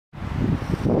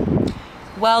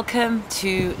Welcome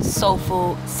to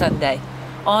Soulful Sunday.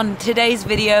 On today's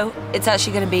video, it's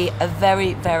actually going to be a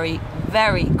very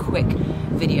quick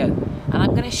video, and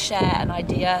I'm going to share an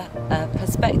idea, a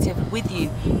perspective with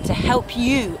you to help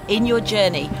you in your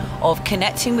journey of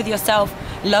connecting with yourself,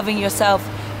 loving yourself,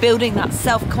 building that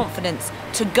self-confidence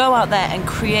to go out there and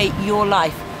create your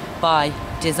life by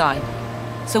design.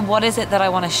 So what is it that I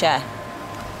want to share?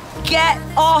 Get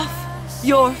off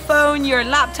your phone, your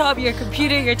laptop, your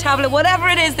computer, your tablet, whatever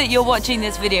it is that you're watching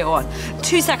this video on.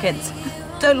 2 seconds.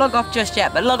 Don't log off just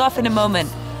yet, but log off in a moment.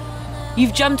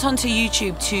 You've jumped onto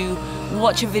YouTube to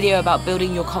watch a video about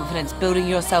building your confidence, building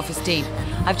your self-esteem.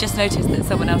 I've just noticed that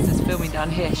someone else is filming down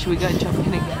here. Should we go and jump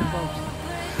in and get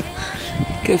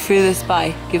involved? Go through the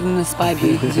spy. Give them the spy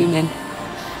view. Zoom in.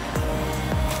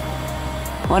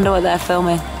 Wonder what they're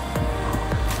filming.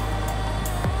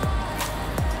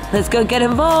 Let's go get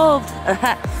involved.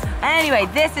 Anyway,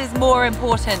 this is more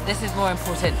important.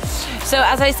 So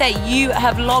as I say, you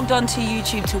have logged onto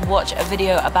YouTube to watch a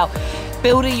video about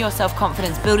building your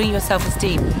self-confidence, building your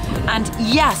self-esteem. And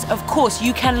yes, of course,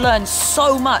 you can learn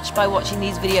so much by watching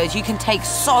these videos. You can take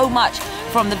so much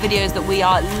from the videos that we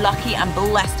are lucky and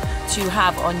blessed to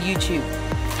have on YouTube.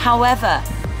 However,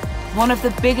 one of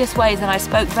the biggest ways, and I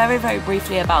spoke very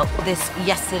briefly about this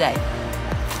yesterday,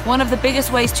 one of the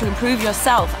biggest ways to improve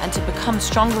yourself and to become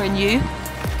stronger in you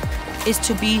is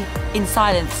to be in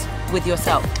silence with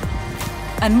yourself.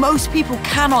 And most people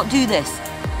cannot do this.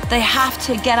 They have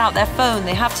to get out their phone,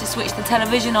 they have to switch the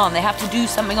television on, they have to do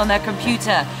something on their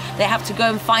computer, they have to go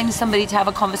and find somebody to have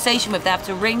a conversation with, they have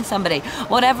to ring somebody,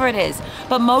 whatever it is.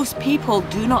 But most people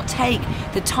do not take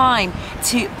the time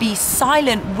to be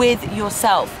silent with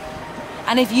yourself.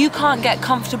 And if you can't get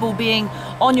comfortable being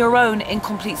on your own in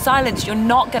complete silence, you're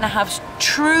not going to have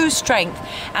true strength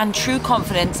and true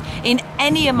confidence in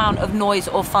any amount of noise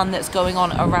or fun that's going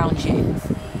on around you.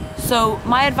 So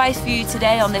my advice for you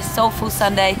today on this Soulful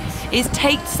Sunday is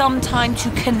take some time to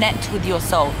connect with your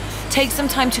soul. Take some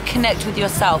time to connect with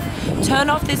yourself. Turn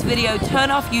off this video,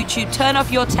 turn off YouTube, turn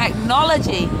off your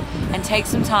technology, and take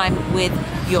some time with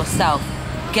yourself.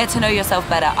 Get to know yourself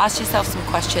better. Ask yourself some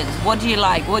questions. What do you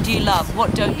like? What do you love?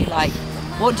 What don't you like?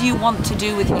 What do you want to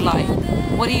do with your life?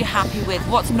 What are you happy with?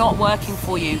 What's not working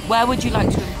for you? Where would you like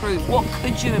to improve? What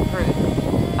could you improve?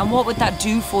 And what would that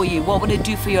do for you? What would it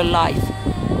do for your life?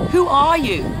 Who are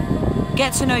you?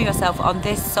 Get to know yourself on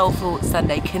this Soulful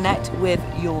Sunday. Connect with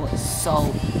your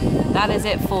soul. That is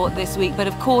it for this week. But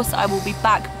of course, I will be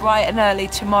back bright and early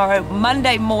tomorrow,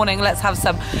 Monday morning. Let's have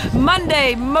some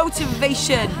Monday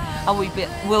motivation. I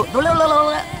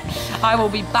will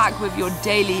be back with your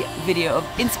daily video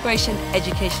of inspiration,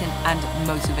 education, and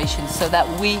motivation so that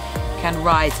we can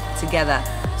rise together.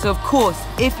 So of course,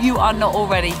 if you are not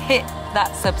already, hit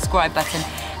that subscribe button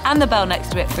and the bell next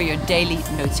to it for your daily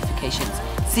notifications.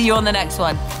 See you on the next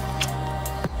one.